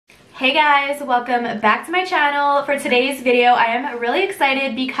Hey guys, welcome back to my channel. For today's video, I am really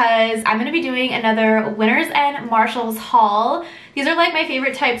excited because I'm going to be doing another Winners and Marshalls haul. These are like my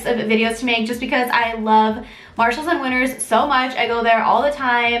favorite types of videos to make just because I love Marshalls and Winners so much. I go there all the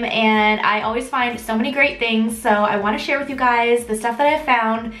time and I always find so many great things. So I want to share with you guys the stuff that I've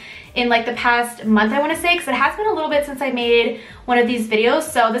found in like the past month, I want to say, because it has been a little bit since I made one of these videos.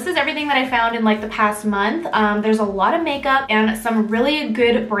 So this is everything that I found in like the past month. There's a lot of makeup and some really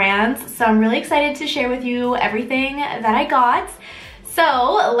good brands. So I'm really excited to share with you everything that I got.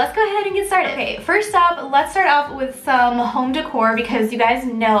 So let's go ahead and get started. Okay, first up, let's start off with some home decor because you guys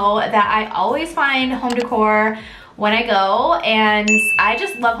know that I always find home decor when I go, and I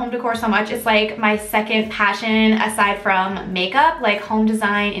just love home decor so much. It's like my second passion aside from makeup, like home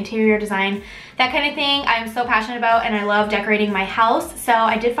design, interior design, that kind of thing I'm so passionate about, and I love decorating my house. So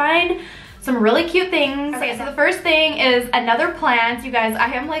I did find some really cute things. Okay, so the first thing is another plant. You guys,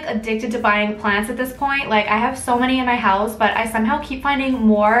 I am like addicted to buying plants at this point. Like I have so many in my house, but I somehow keep finding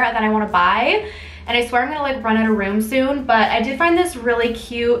more that I want to buy, and I swear I'm gonna like run out of room soon. But I did find this really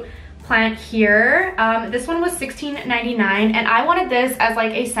cute plant here. This one was $16.99, and I wanted this as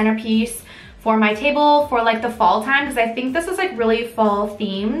like a centerpiece for my table for like the fall time because I think this is like really fall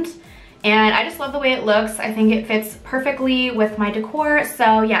themed, and I just love the way it looks. I think it fits perfectly with my decor.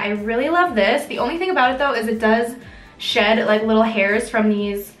 So yeah, I really love this. The only thing about it though is it does shed like little hairs from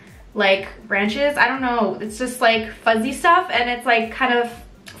these like branches. I don't know, it's just like fuzzy stuff, and it's like kind of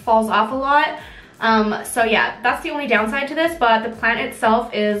falls off a lot. So yeah, that's the only downside to this, but the plant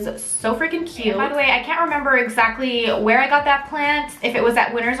itself is so freaking cute. And by the way, I can't remember exactly where I got that plant, if it was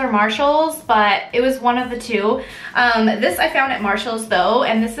at Winners or Marshalls, but it was one of the two. This I found at Marshalls though,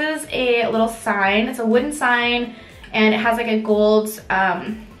 and this is a little sign. It's a wooden sign, and it has like a gold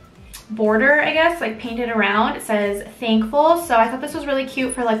border, I guess, like painted around. It says thankful. So I thought this was really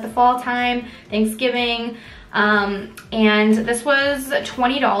cute for like the fall time, Thanksgiving. And this was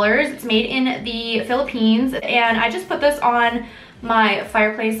 $20. It's made in the Philippines, and I just put this on my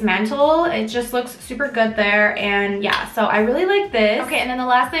fireplace mantle. It just looks super good there, and yeah, so I really like this. Okay, and then the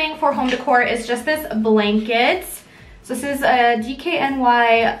last thing for home decor is just this blanket. So this is a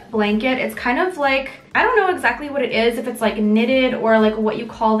DKNY blanket. It's kind of like, I don't know exactly what it is, if it's like knitted or like what you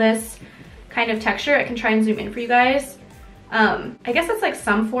call this kind of texture. I can try and zoom in for you guys. I guess it's like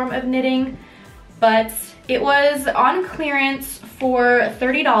some form of knitting, but it was on clearance for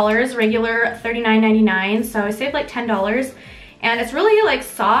 $30, regular $39.99, so I saved like $10. And it's really like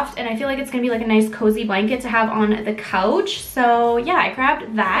soft, and I feel like it's gonna be like a nice cozy blanket to have on the couch. So yeah, I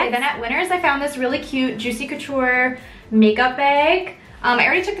grabbed that. Okay, then at Winners, I found this really cute Juicy Couture makeup bag. I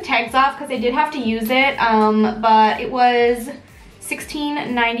already took the tags off because I did have to use it, but it was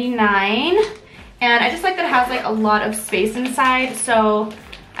 $16.99. And I just like that it has like a lot of space inside, so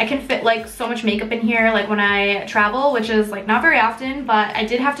I can fit like so much makeup in here like when I travel, which is like not very often, but I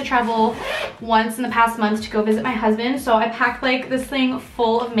did have to travel once in the past month to go visit my husband, so I packed like this thing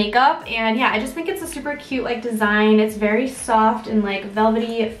full of makeup. And yeah, I just think it's a super cute like design. It's very soft and like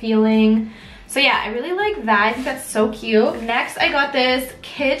velvety feeling. So yeah, I really like that. I think that's so cute. Next, I got this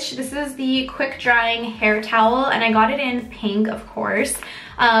Kitsch. This is the quick drying hair towel, and I got it in pink, of course.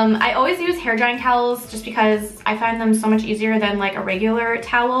 I always use hair drying towels just because I find them so much easier than like a regular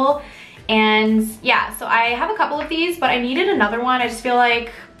towel. And yeah, so I have a couple of these, but I needed another one. I just feel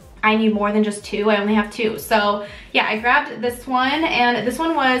like I need more than just two. I only have two. So yeah, I grabbed this one, and this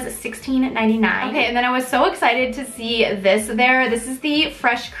one was $16.99. Okay, and then I was so excited to see this there. This is the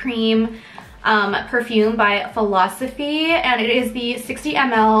Fresh Cream perfume by Philosophy, and it is the 60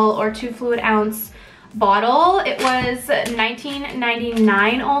 ml or 2 fluid ounce bottle. It was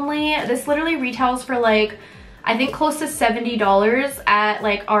 $19.99 only. This literally retails for like, I think close to $70 at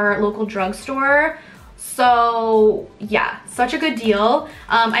like our local drugstore. So yeah, such a good deal.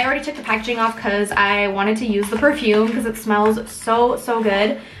 I already took the packaging off because I wanted to use the perfume because it smells so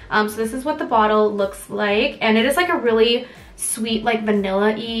good. So this is what the bottle looks like, and it is like a really sweet like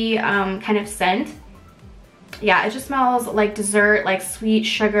vanilla-y kind of scent. Yeah, it just smells like dessert, like sweet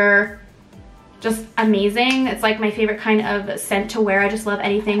sugar. Just amazing. It's like my favorite kind of scent to wear. I just love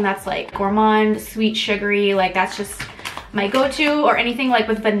anything that's like gourmand, sweet, sugary. Like that's just my go-to, or anything like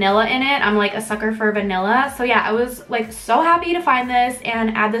with vanilla in it. I'm like a sucker for vanilla. So yeah, I was like so happy to find this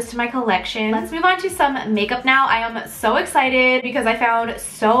and add this to my collection. Let's move on to some makeup now. I am so excited because I found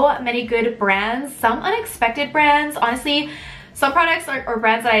so many good brands, some unexpected brands. Honestly, some products or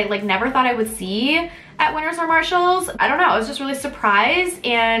brands that I like never thought I would see at Winners or Marshalls. I don't know, I was just really surprised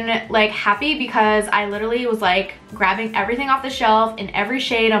and like happy because I literally was like grabbing everything off the shelf in every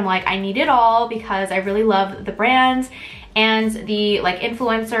shade. I'm like, I need it all because I really love the brands and the like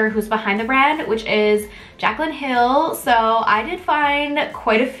influencer who's behind the brand, which is Jaclyn Hill. So I did find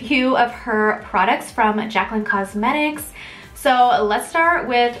quite a few of her products from Jaclyn Cosmetics. So let's start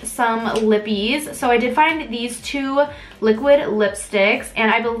with some lippies. So I did find these two liquid lipsticks,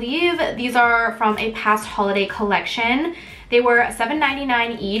 and I believe these are from a past holiday collection. They were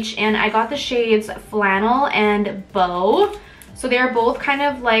 $7.99 each, and I got the shades Flannel and Bow. So they're both kind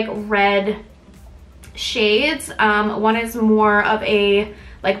of like red shades. One is more of a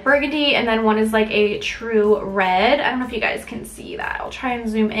like burgundy, and then one is like a true red. I don't know if you guys can see that. I'll try and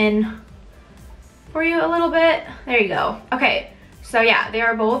zoom in for you a little bit. There you go. Okay, so yeah, they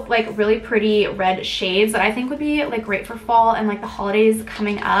are both like really pretty red shades that I think would be like great for fall and like the holidays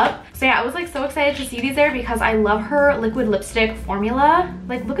coming up. So yeah, I was like so excited to see these there because I love her liquid lipstick formula.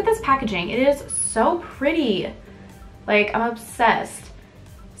 Like, look at this packaging. It is so pretty. Like, I'm obsessed.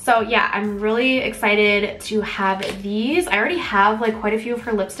 So yeah, I'm really excited to have these. I already have like quite a few of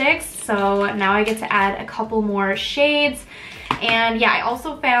her lipsticks, so now I get to add a couple more shades. And yeah, I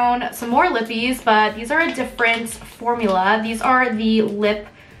also found some more lippies, but these are a different formula. These are the lip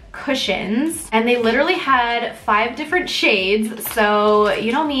cushions, and they literally had 5 different shades. So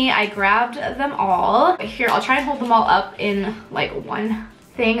you know me, I grabbed them all. Here, I'll try and hold them all up in like one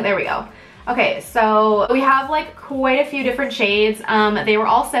thing. There we go. Okay, so we have like quite a few different shades. They were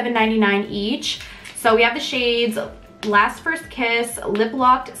all $7.99 each. So we have the shades Last First Kiss, Lip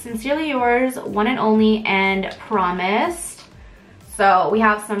Locked, Sincerely Yours, One and Only, and Promised. So we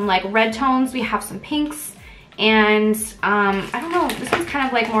have some like red tones, we have some pinks, and I don't know, this one's kind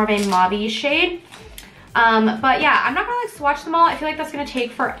of like more of a mauve-y shade. But yeah, I'm not gonna like swatch them all. I feel like that's gonna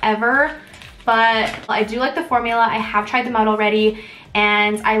take forever, but I do like the formula. I have tried them out already,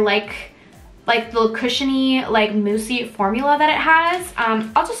 and I like the cushiony, like moussey formula that it has.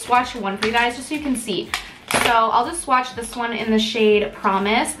 I'll just swatch one for you guys just so you can see. So I'll just swatch this one in the shade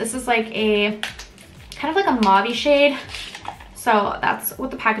Promise. This is like a kind of like a mauve shade. So that's what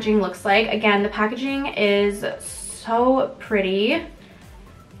the packaging looks like. Again, the packaging is so pretty.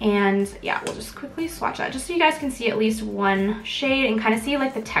 And yeah, we'll just quickly swatch that just so you guys can see at least one shade and kind of see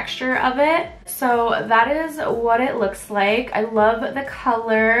like the texture of it. So that is what it looks like. I love the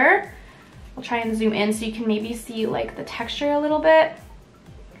color. I'll try and zoom in so you can maybe see like the texture a little bit.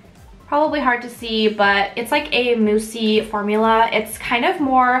 Probably hard to see, but it's like a moussey formula. It's kind of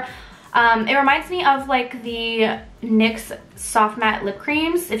more, it reminds me of like the NYX Soft Matte Lip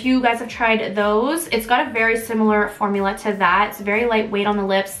Creams. If you guys have tried those, it's got a very similar formula to that. It's very lightweight on the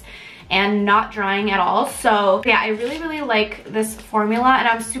lips and not drying at all. So yeah, I really, really like this formula, and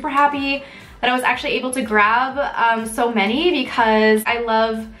I'm super happy that I was actually able to grab so many because I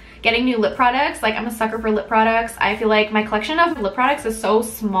love getting new lip products. Like, I'm a sucker for lip products. I feel like my collection of lip products is so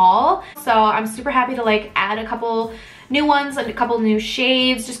small. So I'm super happy to like add a couple new ones and a couple new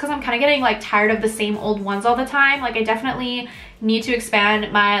shades just because I'm kind of getting like tired of the same old ones all the time. Like, I definitely need to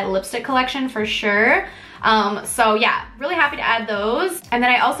expand my lipstick collection for sure. So yeah, really happy to add those. And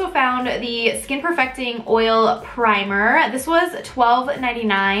then I also found the Skin Perfecting Oil Primer. This was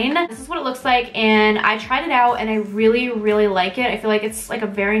 $12.99. This is what it looks like, and I tried it out and I really, really like it. I feel like it's like a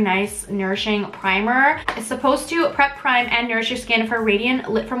very nice, nourishing primer. It's supposed to prep, prime, and nourish your skin for radiant,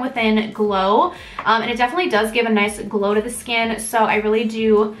 lit from within glow. And it definitely does give a nice glow to the skin, so I really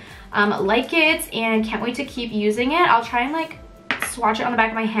do like it and can't wait to keep using it. I'll try and like swatch it on the back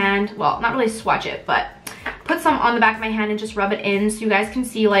of my hand. Well, not really swatch it, but put some on the back of my hand and just rub it in so you guys can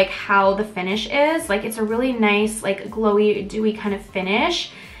see like how the finish is. Like, it's a really nice, like glowy, dewy kind of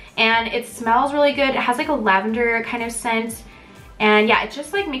finish, and it smells really good. It has like a lavender kind of scent, and yeah, it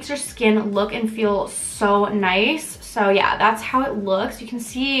just like makes your skin look and feel so nice. So yeah, that's how it looks. You can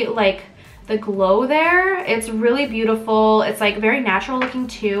see like the glow there. It's really beautiful. It's like very natural looking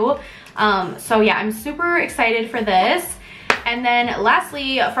too. So yeah, I'm super excited for this. And then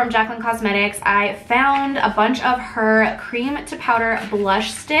lastly, from Jaclyn Cosmetics, I found a bunch of her cream to powder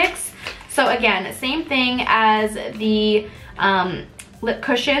blush sticks. So again, same thing as the lip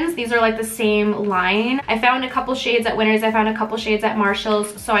cushions. These are like the same line. I found a couple shades at Winners. I found a couple shades at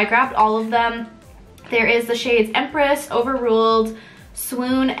Marshall's. So I grabbed all of them. There is the shades Empress, Overruled,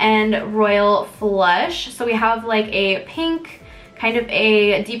 Swoon, and Royal Flush. So we have like a pink, kind of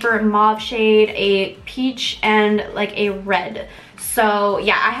a deeper mauve shade, a peach, and like a red. So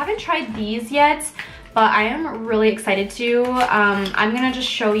yeah, I haven't tried these yet, but I am really excited to. I'm gonna just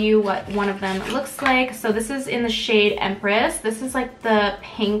show you what one of them looks like. So this is in the shade Empress. This is like the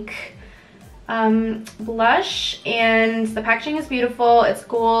pink blush, and the packaging is beautiful. It's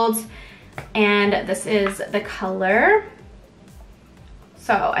gold, and this is the color.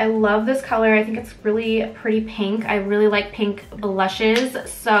 So I love this color. I think it's really pretty pink. I really like pink blushes,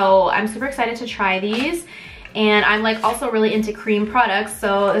 so I'm super excited to try these. And I'm like also really into cream products,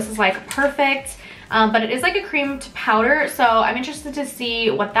 so this is like perfect. But it is like a cream to powder, so I'm interested to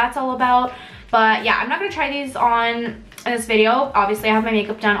see what that's all about. But yeah, I'm not gonna try these on in this video. Obviously I have my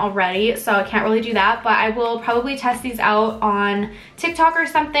makeup done already, so I can't really do that, but I will probably test these out on TikTok or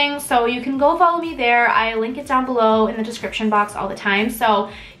something, so you can go follow me there. I link it down below in the description box all the time,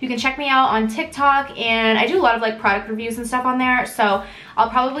 so you can check me out on TikTok, and I do a lot of like product reviews and stuff on there, so I'll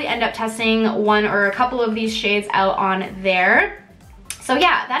probably end up testing one or a couple of these shades out on there. So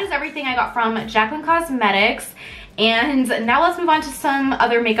yeah, that is everything I got from Jaclyn Cosmetics. And now let's move on to some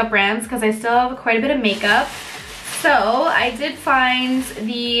other makeup brands because I still have quite a bit of makeup. So I did find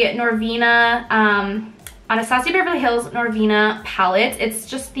the Norvina, Anastasia Beverly Hills Norvina palette. It's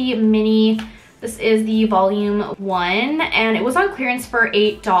just the mini, this is the volume 1, and it was on clearance for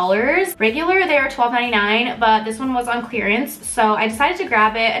 $8. Regular, they are $12.99, but this one was on clearance, so I decided to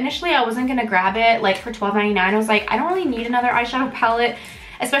grab it. Initially, I wasn't gonna grab it like for $12.99. I was like, I don't really need another eyeshadow palette,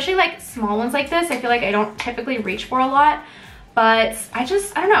 especially like small ones like this. I feel like I don't typically reach for a lot. But I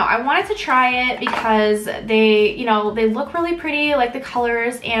don't know, I wanted to try it because they, you know, they look really pretty, like the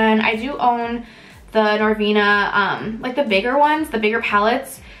colors, and I do own the Norvina, like the bigger ones, the bigger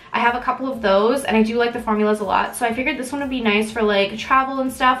palettes. I have a couple of those, and I do like the formulas a lot, so I figured this one would be nice for like travel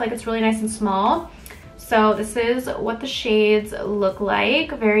and stuff. Like, it's really nice and small. So this is what the shades look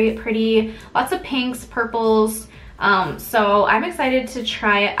like. Very pretty, lots of pinks, purples. So I'm excited to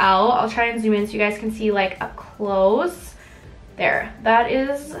try it out. I'll try and zoom in so you guys can see like up close. There, that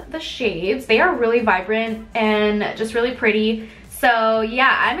is the shades. They are really vibrant and just really pretty. So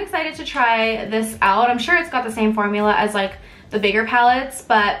yeah, I'm excited to try this out. I'm sure it's got the same formula as like the bigger palettes,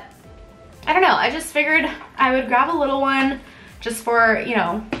 but I don't know. I just figured I would grab a little one just for, you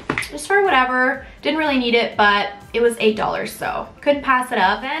know, just for whatever. Didn't really need it, but it was $8, so couldn't pass it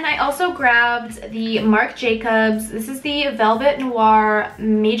up. Then I also grabbed the Marc Jacobs. This is the Velvet Noir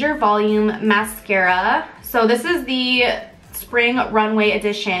Major Volume Mascara. So this is the Spring Runway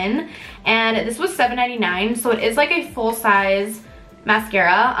edition, and this was $7.99, so it is like a full-size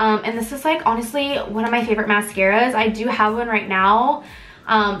mascara. And this is like honestly one of my favorite mascaras. I do have one right now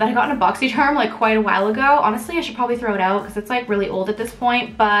that I got in a BoxyCharm like quite a while ago. Honestly, I should probably throw it out because it's like really old at this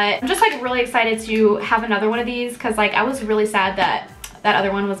point, but I'm just like really excited to have another one of these because like I was really sad that that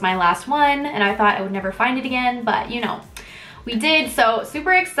other one was my last one and I thought I would never find it again, but you know, we did, so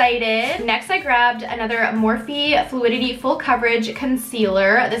super excited. Next, I grabbed another Morphe Fluidity Full Coverage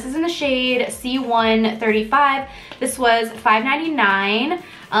Concealer. This is in the shade C135. This was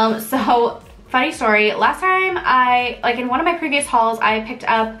 $5.99. So funny story, last time like in one of my previous hauls, I picked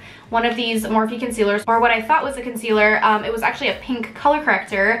up one of these Morphe concealers, or what I thought was a concealer. It was actually a pink color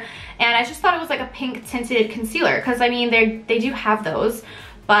corrector, and I just thought it was like a pink tinted concealer, because I mean, they do have those,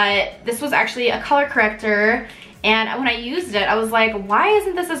 but this was actually a color corrector. And when I used it, I was like, why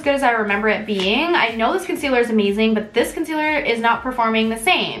isn't this as good as I remember it being? I know this concealer is amazing, but this concealer is not performing the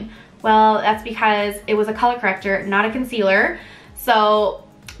same. Well, that's because it was a color corrector, not a concealer. So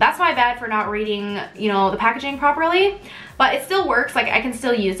that's my bad for not reading, you know, the packaging properly. But it still works, like I can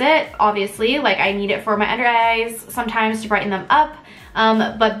still use it, obviously. Like I need it for my under eyes sometimes to brighten them up.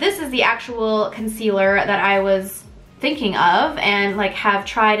 But this is the actual concealer that I was thinking of and like have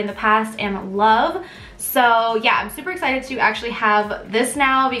tried in the past and love. So yeah, I'm super excited to actually have this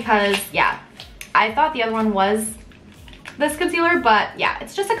now because yeah, I thought the other one was this concealer, but yeah,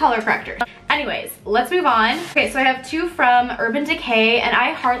 it's just a color corrector. Anyways, let's move on. Okay, so I have two from Urban Decay, and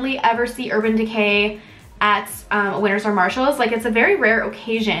I hardly ever see Urban Decay at Winners or Marshalls. Like, it's a very rare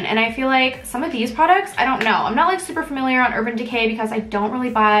occasion, and I feel like some of these products, I don't know. I'm not like super familiar on Urban Decay because I don't really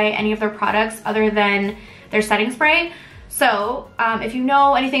buy any of their products other than their setting spray. So if you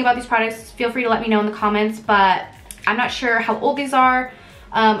know anything about these products, feel free to let me know in the comments, but I'm not sure how old these are,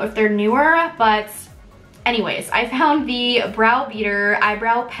 if they're newer, but anyways, I found the Brow Beater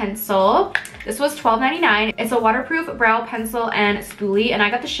Eyebrow Pencil. This was $12.99. It's a waterproof brow pencil and spoolie, and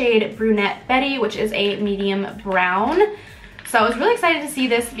I got the shade Brunette Betty, which is a medium brown. So I was really excited to see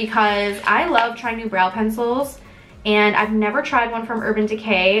this because I love trying new brow pencils, and I've never tried one from Urban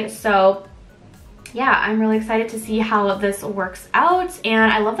Decay, so yeah, I'm really excited to see how this works out.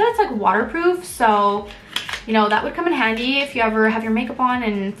 And I love that it's like waterproof, so you know, that would come in handy if you ever have your makeup on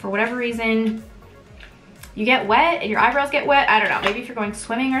and for whatever reason you get wet and your eyebrows get wet. I don't know, maybe if you're going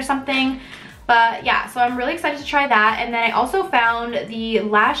swimming or something. But yeah, so I'm really excited to try that. And then I also found the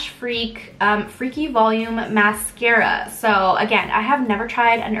Lash Freak Freaky Volume Mascara. So again, I have never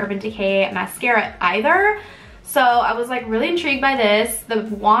tried an Urban Decay mascara either, So I was like really intrigued by this. The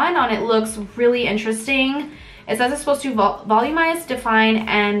wand on it looks really interesting. It says it's supposed to volumize, define,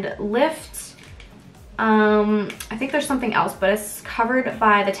 and lift. I think there's something else, but it's covered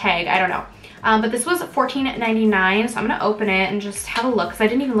by the tag. I don't know. But this was $14.99, so I'm gonna open it and just have a look because I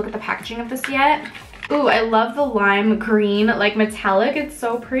didn't even look at the packaging of this yet. Ooh, I love the lime green, like metallic. It's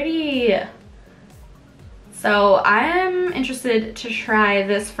so pretty. So I am interested to try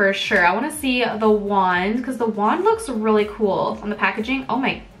this for sure. I want to see the wand because the wand looks really cool on the packaging. Oh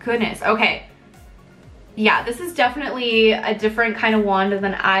my goodness. Okay. Yeah, this is definitely a different kind of wand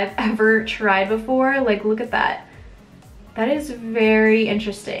than I've ever tried before. Like, look at that. That is very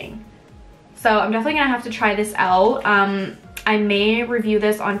interesting. So I'm definitely gonna have to try this out. I may review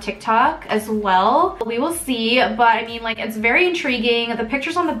this on TikTok as well. We will see, but I mean, like, it's very intriguing. The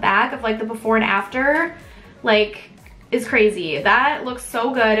pictures on the back of like the before and after, like, is crazy. That looks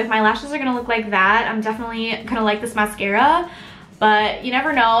so good. If my lashes are gonna look like that, I'm definitely gonna like this mascara. But you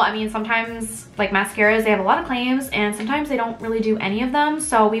never know. I mean, sometimes like mascaras, they have a lot of claims and sometimes they don't really do any of them.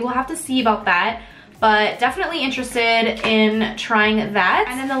 So we will have to see about that. But definitely interested in trying that.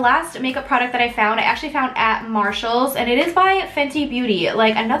 And then the last makeup product that I actually found at Marshall's, and it is by Fenty Beauty.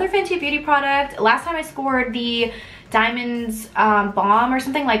 Like another Fenty Beauty product. Last time I scored the Diamonds Balm or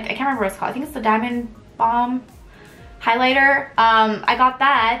something, like, I can't remember what it's called. I think it's the Diamond Balm highlighter. I got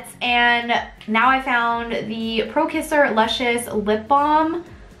that, and now I found the Pro Kisser Luscious Lip Balm.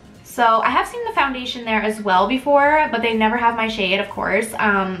 So I have seen the foundation there as well before, but they never have my shade, of course,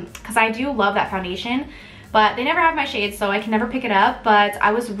 because I do love that foundation, but they never have my shade, so I can never pick it up. But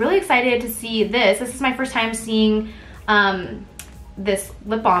I was really excited to see this. This is my first time seeing this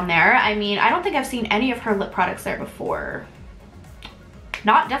lip balm there. I mean, I don't think I've seen any of her lip products there before.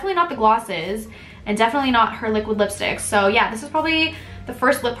 Definitely not the glosses, and definitely not her liquid lipsticks. So yeah, this is probably the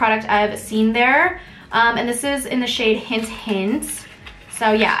first lip product I've seen there. And this is in the shade Hint Hint.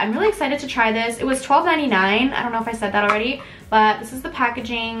 So yeah, I'm really excited to try this. It was $12.99. I don't know if I said that already, but this is the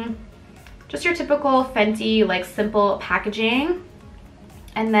packaging. Just your typical Fenty, like, simple packaging.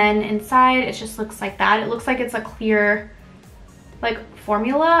 And then inside, it just looks like that. It looks like it's a clear, like,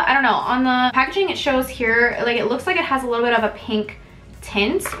 formula. I don't know. On the packaging, it shows here, like, it looks like it has a little bit of a pink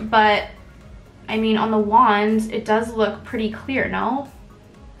tint, but I mean, on the wand, it does look pretty clear, no?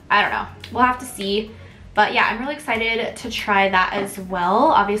 I don't know. We'll have to see. But yeah, I'm really excited to try that as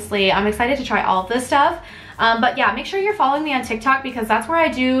well. Obviously, I'm excited to try all of this stuff. But yeah, make sure you're following me on TikTok because that's where I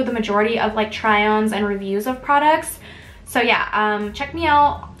do the majority of like try-ons and reviews of products. So yeah, check me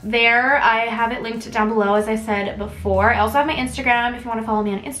out there. I have it linked down below, as I said before. I also have my Instagram if you want to follow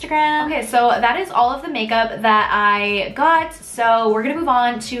me on Instagram. Okay, so that is all of the makeup that I got. So we're gonna move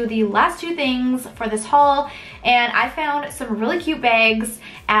on to the last two things for this haul. And I found some really cute bags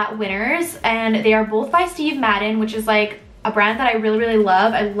at Winners, and they are both by Steve Madden, which is like a brand that I really, really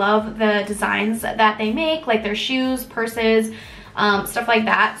love. I love the designs that they make, like their shoes, purses, stuff like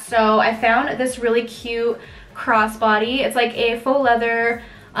that. So I found this really cute crossbody. It's like a faux leather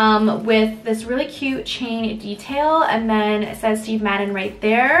with this really cute chain detail, and then it says Steve Madden right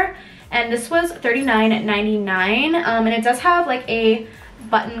there. And this was $39.99, and it does have like a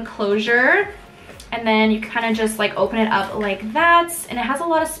button closure, and then you kind of just like open it up like that, and it has a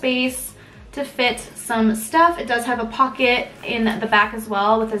lot of space to fit some stuff. It does have a pocket in the back as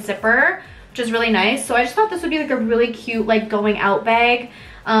well with a zipper, which is really nice. So I just thought this would be like a really cute like going out bag.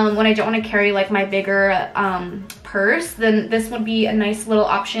 When I don't want to carry like my bigger purse, then this would be a nice little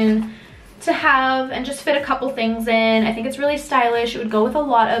option to have and just fit a couple things in. I think it's really stylish. It would go with a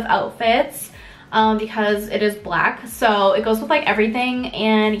lot of outfits because it is black, so it goes with like everything.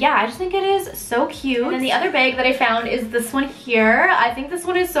 And yeah, I just think it is so cute. And then the other bag that I found is this one here. I think this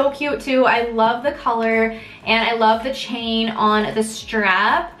one is so cute too. I love the color and I love the chain on the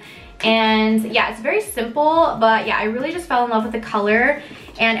strap. And yeah, it's very simple, but yeah, I really just fell in love with the color.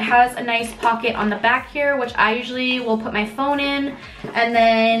 And it has a nice pocket on the back here, which I usually will put my phone in. And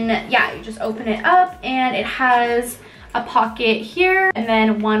then yeah, you just open it up and it has a pocket here and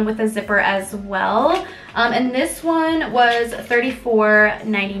then one with a zipper as well. And this one was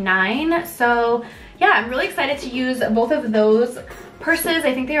 $34.99. So yeah, I'm really excited to use both of those purses.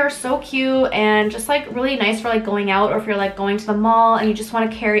 I think they are so cute and just like really nice for like going out, or if you're like going to the mall and you just want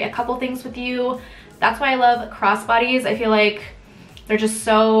to carry a couple things with you. That's why I love crossbodies. I feel like they're just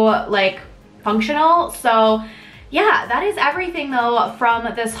so like functional. So yeah, that is everything though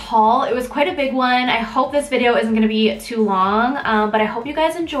from this haul. It was quite a big one. I hope this video isn't going to be too long, but I hope you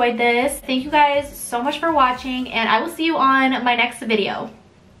guys enjoyed this. Thank you guys so much for watching, and I will see you on my next video.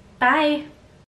 Bye.